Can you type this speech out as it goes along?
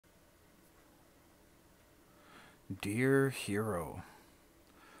Dear hero,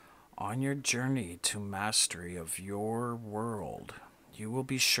 on your journey to mastery of your world, you will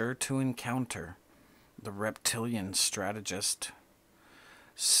be sure to encounter the reptilian strategist.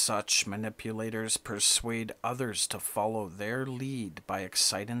 Such manipulators persuade others to follow their lead by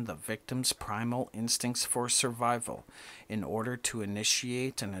exciting the victim's primal instincts for survival in order to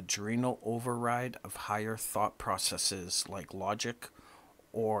initiate an adrenal override of higher thought processes like logic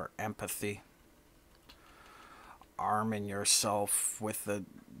or empathy. Arming yourself with the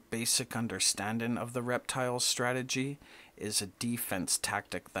basic understanding of the reptile strategy is a defense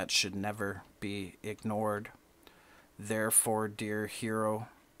tactic that should never be ignored. Therefore, dear hero,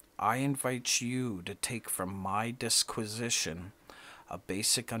 I invite you to take from my disquisition a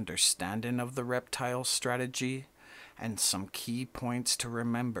basic understanding of the reptile strategy and some key points to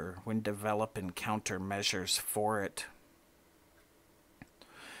remember when developing countermeasures for it.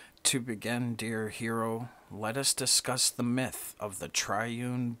 To begin, dear hero, let us discuss the myth of the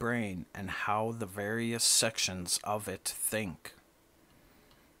triune brain and how the various sections of it think.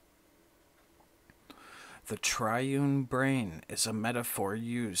 The triune brain is a metaphor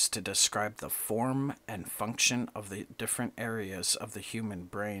used to describe the form and function of the different areas of the human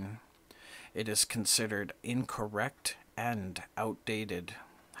brain. It is considered incorrect and outdated.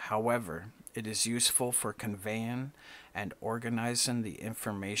 However, it is useful for conveying and organizing the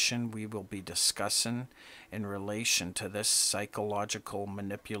information we will be discussing in relation to this psychological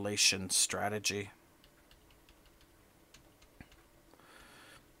manipulation strategy.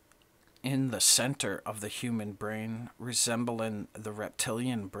 In the center of the human brain, resembling the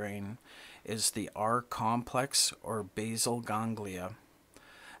reptilian brain, is the R complex or basal ganglia.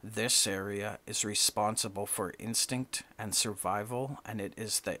 This area is responsible for instinct and survival, and it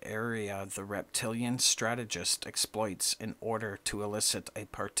is the area the reptilian strategist exploits in order to elicit a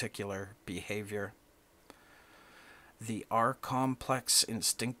particular behavior. The R-complex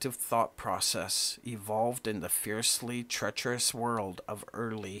instinctive thought process evolved in the fiercely treacherous world of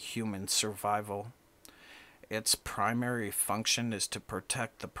early human survival. Its primary function is to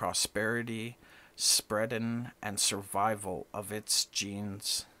protect the prosperity, spreading, and survival of its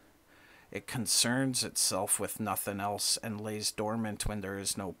genes. It concerns itself with nothing else and lays dormant when there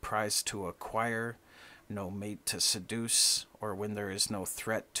is no prize to acquire, no mate to seduce, or when there is no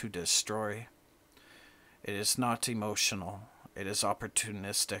threat to destroy. It is not emotional. It is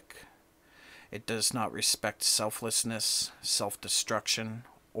opportunistic. It does not respect selflessness, self-destruction,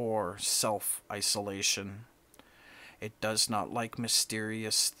 or self-isolation. It does not like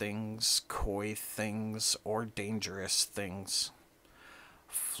mysterious things, coy things, or dangerous things.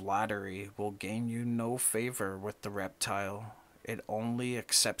 Flattery will gain you no favor with the reptile. It only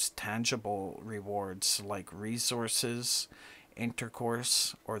accepts tangible rewards like resources,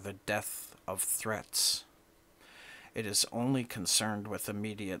 intercourse, or the death of threats. It is only concerned with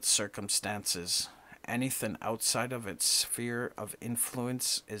immediate circumstances. Anything outside of its sphere of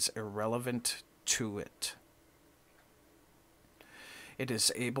influence is irrelevant to it. It is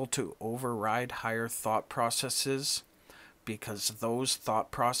able to override higher thought processes because those thought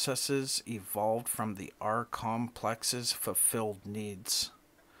processes evolved from the R-complex's fulfilled needs.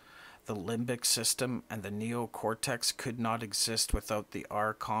 The limbic system and the neocortex could not exist without the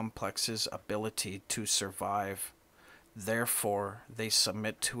R-complex's ability to survive. Therefore, they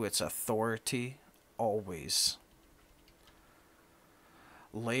submit to its authority always.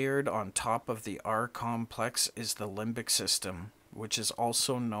 Layered on top of the R-complex is the limbic system, which is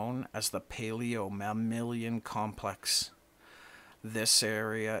also known as the paleo-mammalian complex. This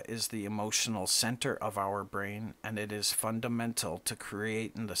area is the emotional center of our brain, and it is fundamental to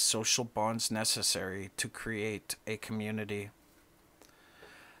creating the social bonds necessary to create a community.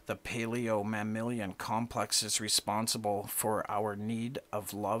 The paleo-mammalian complex is responsible for our need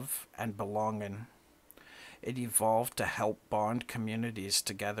of love and belonging. It evolved to help bond communities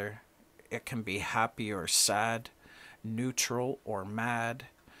together. It can be happy or sad, neutral or mad.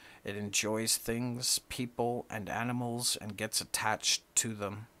 It enjoys things, people, and animals and gets attached to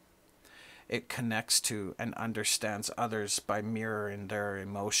them. It connects to and understands others by mirroring their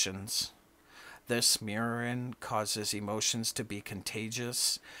emotions. This mirroring causes emotions to be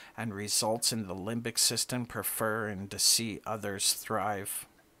contagious and results in the limbic system preferring to see others thrive.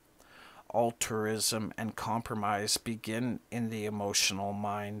 Altruism and compromise begin in the emotional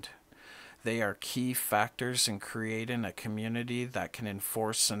mind. They are key factors in creating a community that can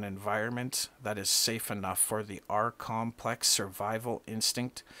enforce an environment that is safe enough for the R-complex survival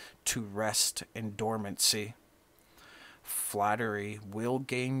instinct to rest in dormancy. Flattery will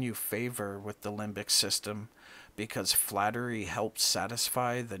gain you favor with the limbic system because flattery helps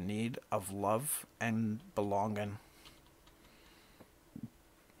satisfy the need of love and belonging.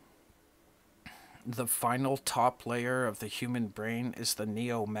 The final top layer of the human brain is the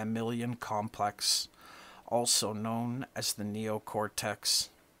neo-mammalian complex, also known as the neocortex.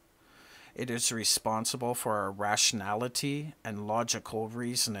 It is responsible for our rationality and logical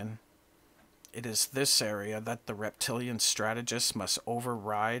reasoning. It is this area that the reptilian strategists must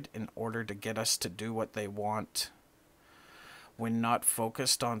override in order to get us to do what they want. When not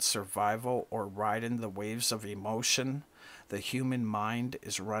focused on survival or riding the waves of emotion, the human mind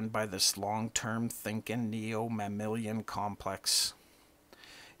is run by this long-term thinking neo-mammalian complex.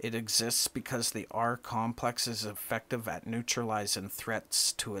 It exists because the R complex is effective at neutralizing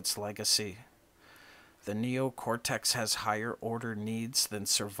threats to its legacy. The neocortex has higher order needs than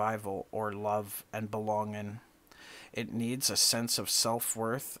survival or love and belonging. It needs a sense of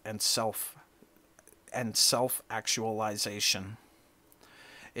self-worth and self-actualization.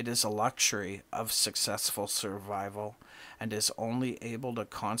 It is a luxury of successful survival and is only able to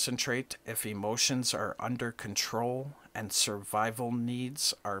concentrate if emotions are under control and survival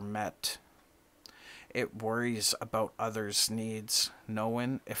needs are met. It worries about others' needs,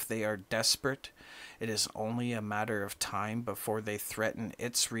 knowing if they are desperate, it is only a matter of time before they threaten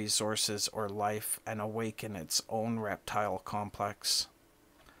its resources or life and awaken its own reptile complex.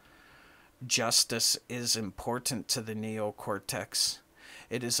 Justice is important to the neocortex.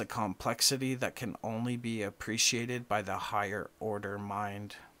 It is a complexity that can only be appreciated by the higher order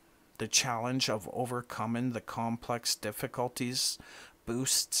mind. The challenge of overcoming the complex difficulties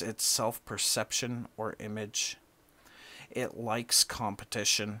boosts its self-perception or image. It likes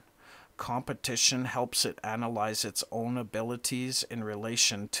competition. Competition helps it analyze its own abilities in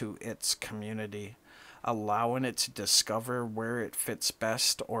relation to its community, allowing it to discover where it fits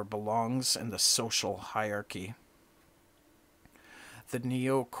best or belongs in the social hierarchy. The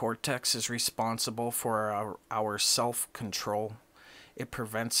neocortex is responsible for our self-control. It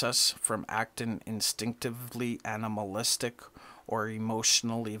prevents us from acting instinctively animalistic or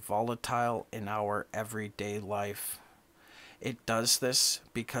emotionally volatile in our everyday life. It does this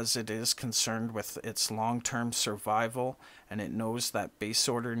because it is concerned with its long-term survival, and it knows that base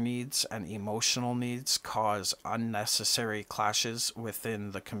order needs and emotional needs cause unnecessary clashes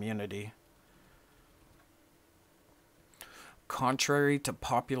within the community. Contrary to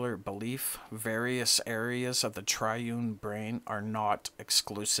popular belief, various areas of the triune brain are not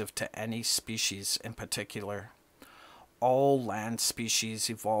exclusive to any species in particular. All land species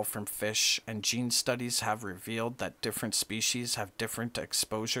evolve from fish, and gene studies have revealed that different species have different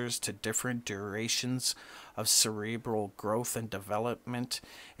exposures to different durations of cerebral growth and development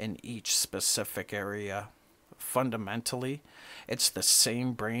in each specific area. Fundamentally, it's the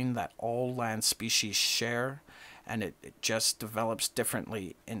same brain that all land species share, and it just develops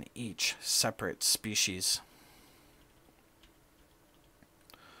differently in each separate species.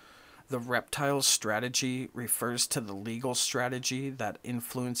 The reptile strategy refers to the legal strategy that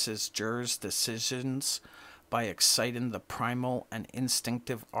influences jurors' decisions by exciting the primal and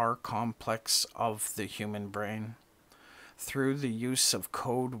instinctive R complex of the human brain. Through the use of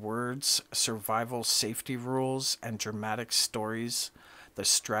code words, survival safety rules, and dramatic stories, the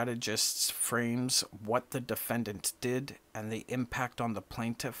strategist frames what the defendant did and the impact on the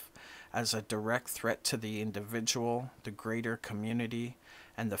plaintiff as a direct threat to the individual, the greater community,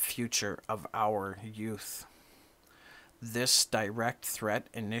 and the future of our youth. This direct threat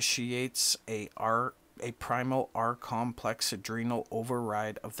initiates a primal R complex adrenal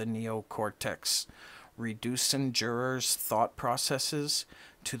override of the neocortex, reducing jurors' thought processes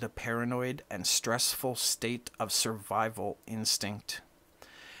to the paranoid and stressful state of survival instinct.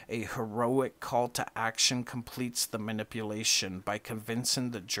 A heroic call to action completes the manipulation by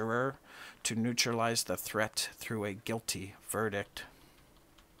convincing the juror to neutralize the threat through a guilty verdict.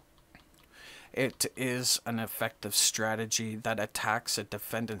 It is an effective strategy that attacks a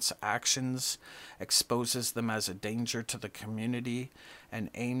defendant's actions, exposes them as a danger to the community, and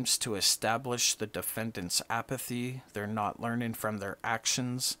aims to establish the defendant's apathy, their not learning from their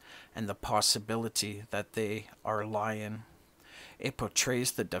actions, and the possibility that they are lying. It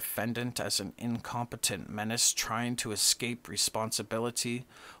portrays the defendant as an incompetent menace trying to escape responsibility,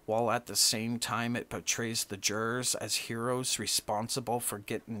 while at the same time it portrays the jurors as heroes responsible for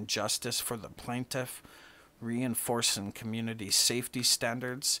getting justice for the plaintiff, reinforcing community safety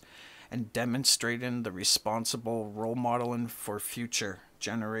standards, and demonstrating the responsible role modeling for future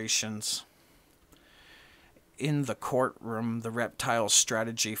generations. In the courtroom, the reptile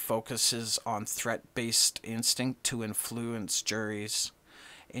strategy focuses on threat-based instinct to influence juries.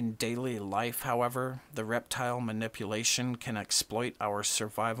 In daily life, however, the reptile manipulation can exploit our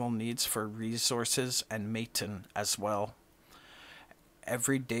survival needs for resources and mating as well.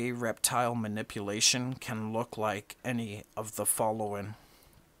 Everyday reptile manipulation can look like any of the following.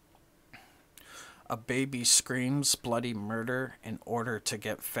 A baby screams bloody murder in order to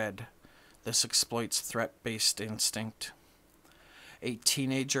get fed. This exploits threat-based instinct. A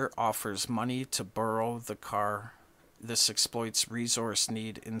teenager offers money to borrow the car. This exploits resource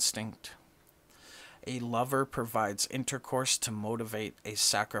need instinct. A lover provides intercourse to motivate a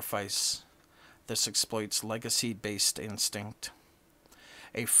sacrifice. This exploits legacy-based instinct.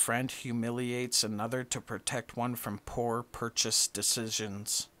 A friend humiliates another to protect one from poor purchase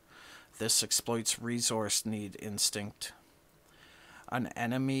decisions. This exploits resource need instinct. An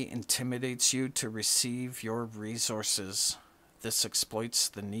enemy intimidates you to receive your resources. This exploits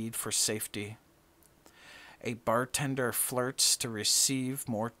the need for safety. A bartender flirts to receive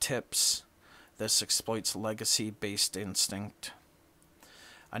more tips. This exploits legacy-based instinct.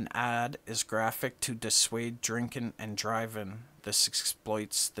 An ad is graphic to dissuade drinking and driving. This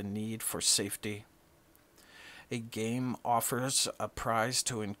exploits the need for safety. A game offers a prize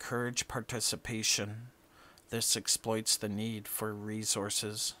to encourage participation. This exploits the need for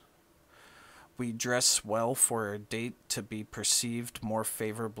resources. We dress well for a date to be perceived more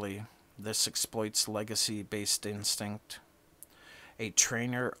favorably. This exploits legacy-based instinct. A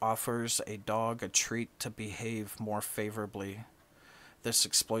trainer offers a dog a treat to behave more favorably. This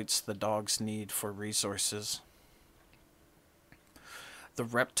exploits the dog's need for resources. The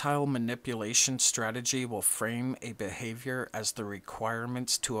reptile manipulation strategy will frame a behavior as the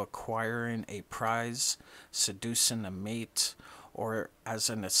requirements to acquiring a prize, seducing a mate, or as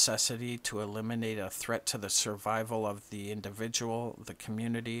a necessity to eliminate a threat to the survival of the individual, the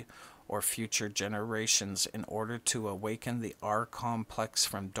community, or future generations in order to awaken the R complex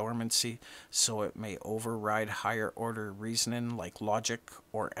from dormancy so it may override higher order reasoning like logic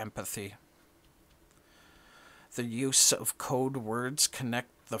or empathy. The use of code words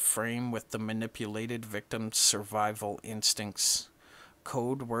connect the frame with the manipulated victim's survival instincts.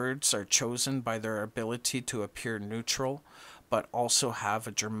 Code words are chosen by their ability to appear neutral, but also have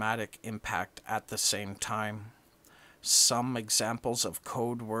a dramatic impact at the same time. Some examples of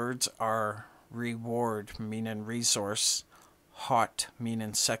code words are reward, meaning resource, hot,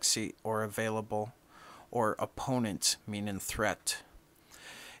 meaning sexy or available, or opponent, meaning threat.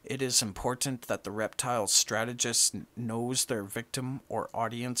 It is important that the reptile strategist knows their victim or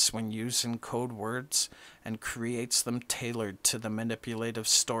audience when using code words and creates them tailored to the manipulative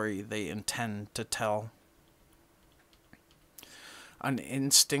story they intend to tell. An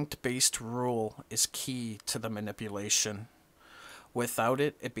instinct-based rule is key to the manipulation. Without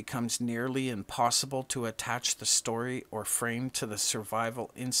it, it becomes nearly impossible to attach the story or frame to the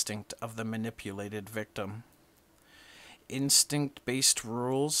survival instinct of the manipulated victim. Instinct-based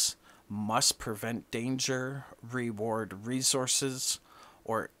rules must prevent danger, reward resources,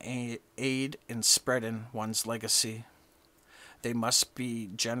 or aid in spreading one's legacy. They must be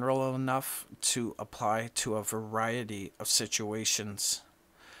general enough to apply to a variety of situations.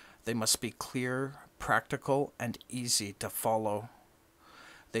 They must be clear, practical, and easy to follow.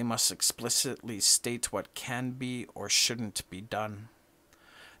 They must explicitly state what can be or shouldn't be done.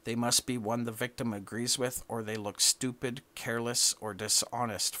 They must be one the victim agrees with, or they look stupid, careless, or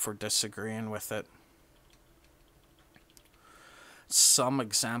dishonest for disagreeing with it. Some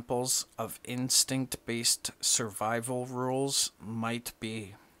examples of instinct-based survival rules might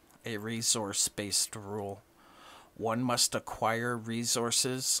be a resource-based rule. One must acquire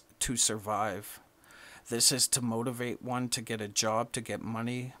resources to survive. This is to motivate one to get a job to get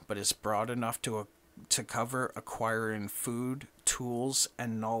money, but is broad enough to cover acquiring food, tools,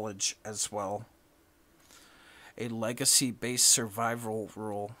 and knowledge as well. A legacy-based survival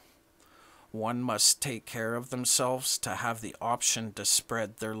rule. One must take care of themselves to have the option to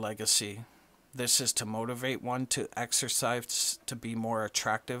spread their legacy. This is to motivate one to exercise to be more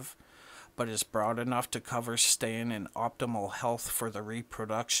attractive, but is broad enough to cover staying in optimal health for the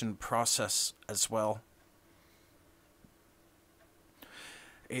reproduction process as well.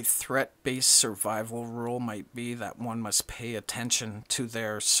 A threat-based survival rule might be that one must pay attention to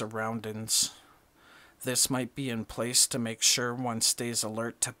their surroundings. This might be in place to make sure one stays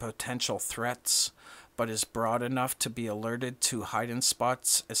alert to potential threats, but is broad enough to be alerted to hiding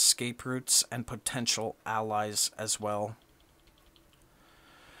spots, escape routes, and potential allies as well.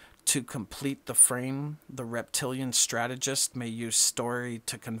 To complete the frame, the reptilian strategist may use story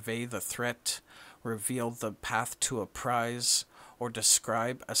to convey the threat, reveal the path to a prize, or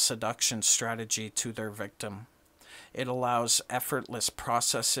describe a seduction strategy to their victim. It allows effortless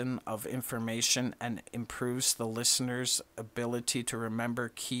processing of information and improves the listener's ability to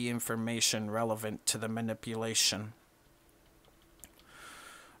remember key information relevant to the manipulation.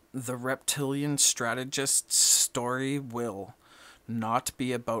 The reptilian strategist's story will not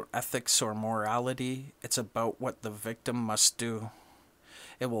be about ethics or morality. It's about what the victim must do.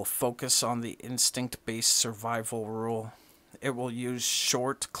 It will focus on the instinct-based survival rule. It will use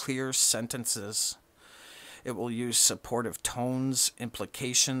short, clear sentences. It will use supportive tones,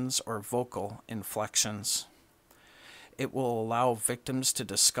 implications, or vocal inflections. It will allow victims to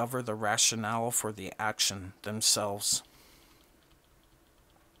discover the rationale for the action themselves.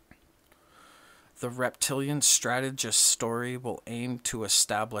 The reptilian strategist's story will aim to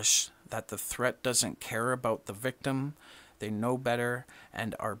establish that the threat doesn't care about the victim, they know better,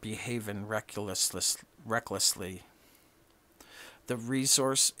 and are behaving recklessly.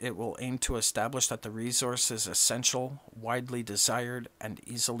 It will aim to establish that the resource is essential, widely desired, and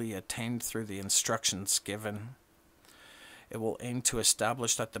easily attained through the instructions given. It will aim to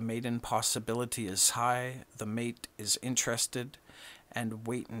establish that the maiden possibility is high, the mate is interested, and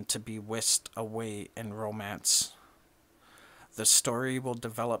waiting to be whisked away in romance. The story will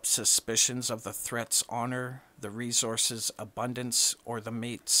develop suspicions of the threat's honor, the resource's abundance, or the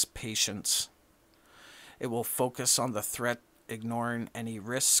mate's patience. It will focus on the threat ignoring any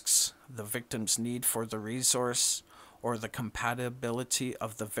risks, the victim's need for the resource, or the compatibility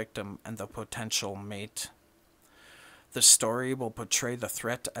of the victim and the potential mate. The story will portray the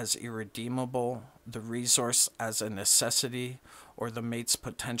threat as irredeemable, the resource as a necessity, or the mate's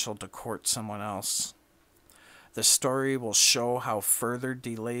potential to court someone else. The story will show how further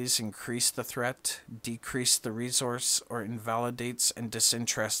delays increase the threat, decrease the resource, or invalidates and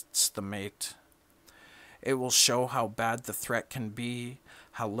disinterests the mate. It will show how bad the threat can be,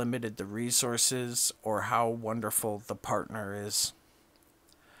 how limited the resource is, or how wonderful the partner is.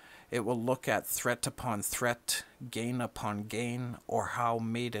 It will look at threat upon threat, gain upon gain, or how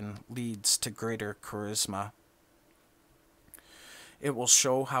maiden leads to greater charisma. It will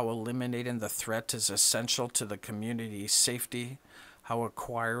show how eliminating the threat is essential to the community's safety, how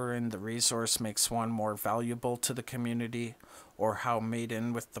acquiring the resource makes one more valuable to the community, or how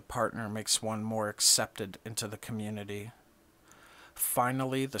mating with the partner makes one more accepted into the community.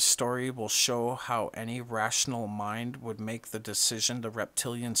 Finally, the story will show how any rational mind would make the decision the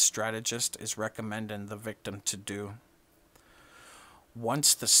reptilian strategist is recommending the victim to do.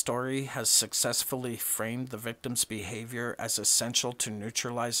 Once the story has successfully framed the victim's behavior as essential to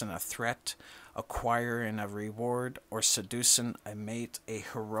neutralizing a threat, acquiring a reward, or seducing a mate, a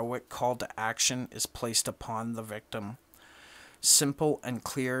heroic call to action is placed upon the victim. Simple and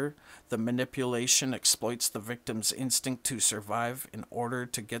clear, the manipulation exploits the victim's instinct to survive in order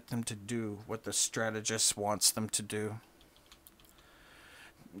to get them to do what the strategist wants them to do.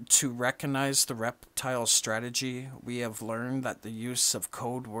 To recognize the reptile strategy, we have learned that the use of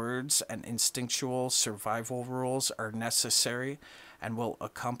code words and instinctual survival rules are necessary and will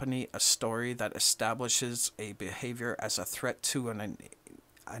accompany a story that establishes a behavior as a threat to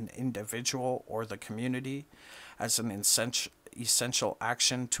an individual or the community, as an essential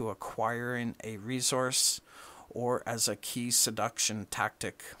action to acquiring a resource, or as a key seduction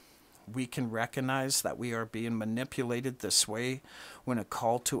tactic. We can recognize that we are being manipulated this way when a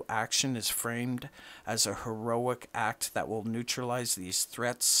call to action is framed as a heroic act that will neutralize these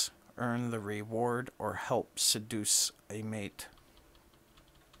threats, earn the reward, or help seduce a mate.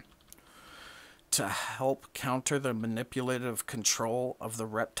 To help counter the manipulative control of the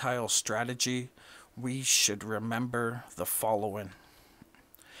reptile strategy, we should remember the following.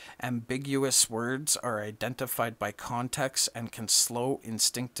 Ambiguous words are identified by context and can slow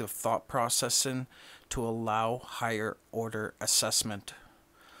instinctive thought processing to allow higher order assessment.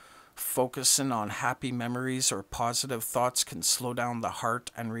 Focusing on happy memories or positive thoughts can slow down the heart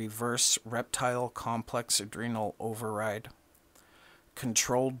and reverse reptile complex adrenal override.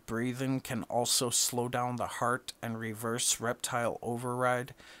 Controlled breathing can also slow down the heart and reverse reptile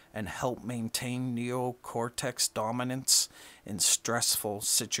override and help maintain neocortex dominance in stressful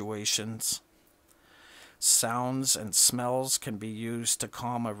situations. Sounds and smells can be used to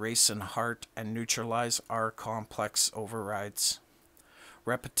calm a racing heart and neutralize our complex overrides.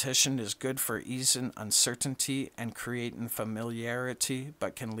 Repetition is good for easing uncertainty and creating familiarity,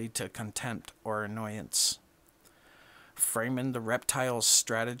 but can lead to contempt or annoyance. Framing the reptile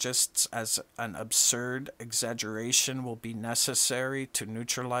strategists as an absurd exaggeration will be necessary to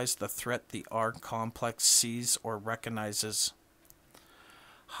neutralize the threat the R complex sees or recognizes.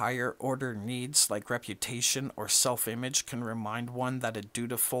 Higher order needs like reputation or self-image can remind one that a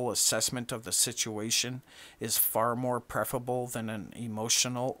dutiful assessment of the situation is far more preferable than an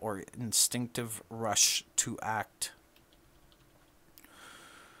emotional or instinctive rush to act.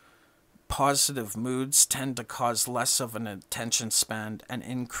 Positive moods tend to cause less of an attention span and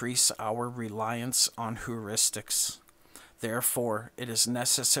increase our reliance on heuristics. Therefore, it is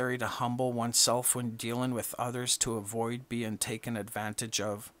necessary to humble oneself when dealing with others to avoid being taken advantage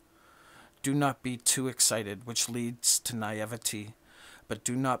of. Do not be too excited, which leads to naivety, but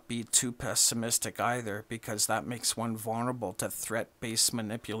do not be too pessimistic either, because that makes one vulnerable to threat-based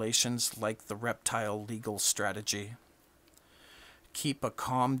manipulations like the reptile legal strategy. Keep a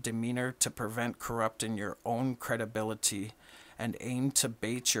calm demeanor to prevent corrupting your own credibility, and aim to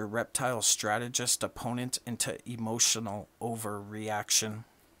bait your reptile strategist opponent into emotional overreaction.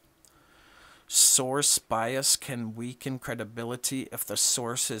 Source bias can weaken credibility if the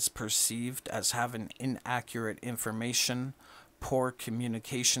source is perceived as having inaccurate information, poor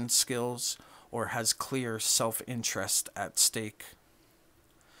communication skills, or has clear self-interest at stake.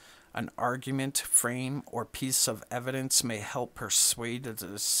 An argument, frame, or piece of evidence may help persuade a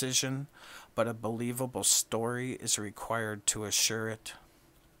decision, but a believable story is required to assure it.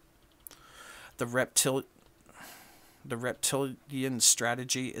 The reptilian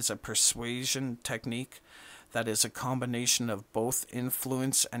strategy is a persuasion technique that is a combination of both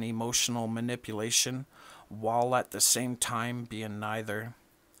influence and emotional manipulation, while at the same time being neither.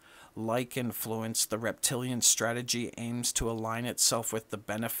 Like influence, the reptilian strategy aims to align itself with the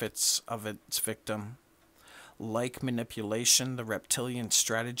benefits of its victim. Like manipulation, the reptilian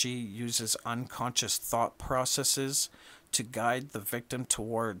strategy uses unconscious thought processes to guide the victim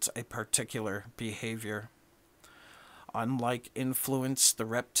towards a particular behavior. Unlike influence, the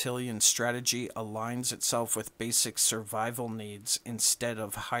reptilian strategy aligns itself with basic survival needs instead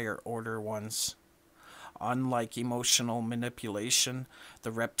of higher order ones. Unlike emotional manipulation,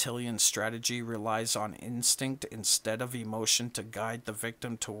 the reptilian strategy relies on instinct instead of emotion to guide the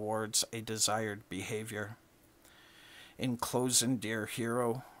victim towards a desired behavior. In closing, dear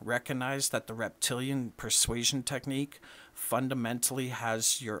hero, recognize that the reptilian persuasion technique fundamentally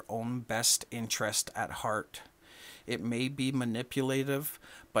has your own best interest at heart. It may be manipulative,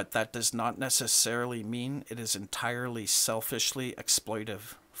 but that does not necessarily mean it is entirely selfishly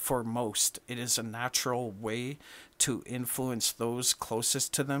exploitive. For most, it is a natural way to influence those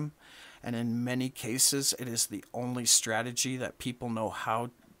closest to them, and in many cases, it is the only strategy that people know how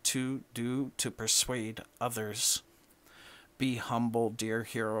to do to persuade others. Be humble, dear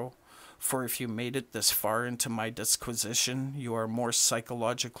hero, for if you made it this far into my disquisition, you are more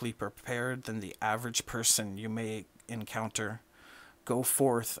psychologically prepared than the average person you may encounter. Go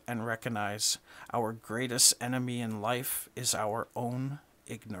forth and recognize our greatest enemy in life is our own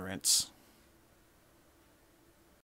ignorance.